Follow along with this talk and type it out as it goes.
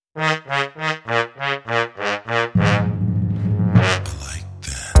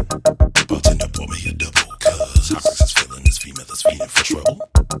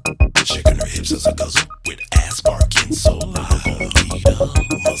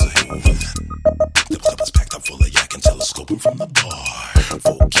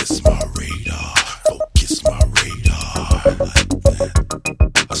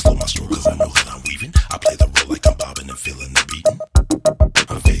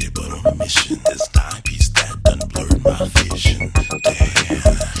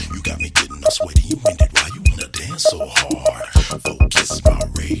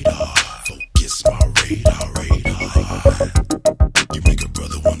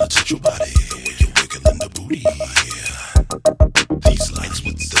your body, the way you're wiggling the booty, yeah. These lights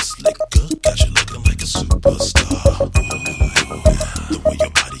with this liquor got you looking like a superstar. Ooh, the way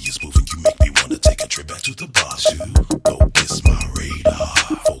your body is moving, you make me wanna take a trip back to the bar to focus my radar,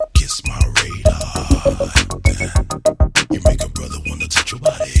 focus my radar. You make a brother wanna touch your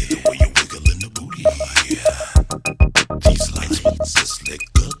body, the way you're wiggling the booty, yeah. These lights with this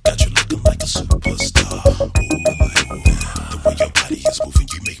liquor got you looking like a superstar. Ooh, the way your body is moving,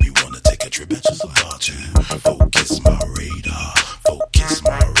 you make me wanna take a trip back to the bar to focus my radar, focus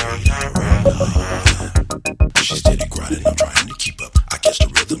my radar, radar. She's steady grinding, I'm trying to keep up. I catch the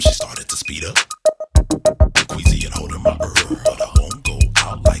rhythm, she started to speed up. Queasy and holding my but I won't go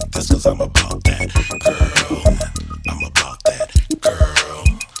out like this, cause I'm about that girl. I'm about that girl.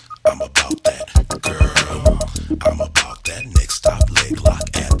 I'm about that girl. I'm about that next stop, leg lock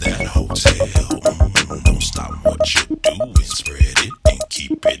at that hotel. Don't stop what you're doing, spread it and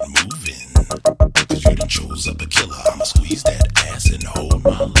keep it moving. Cause you done chose up a killer, I'ma squeeze that ass and hold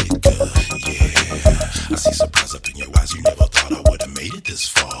my liquor. Yeah, I see surprise up in your eyes, you never thought I would've made it this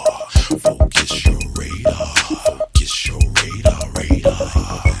far. Focus your radar, focus your radar, radar.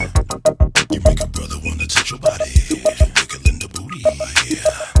 You make a brother wanna touch your body, the way you're wiggling the booty,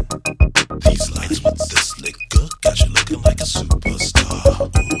 yeah. These lights with this liquor got you looking like a superstar.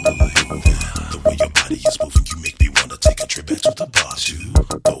 Ooh, the way your body is moving, you make me wanna take a trip back to the bar to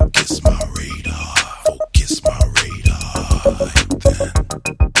focus my radar, focus my radar.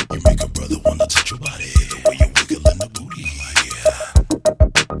 You make a brother wanna touch your body, the way you're wiggling the booty,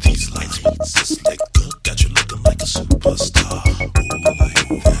 yeah. These lights with this liquor got you looking like a superstar.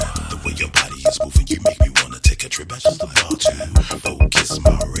 Ooh, the way your body is moving, you make me wanna take a trip back to the bar to focus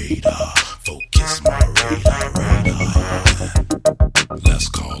my radar, focus my radar, radar.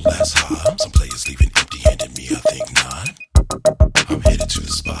 Last call, last high. Some players leaving empty-handed, me I think not. I'm headed to the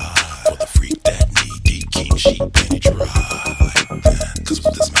spot for the freak that need deep king sheet panty dry. Cause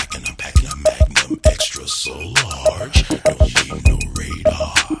with this Mac and I'm packing a Magnum extra so large. Don't need no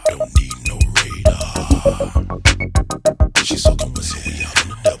radar, don't need no radar. She's so cool, so we out on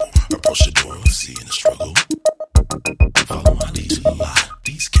the double. Approach the door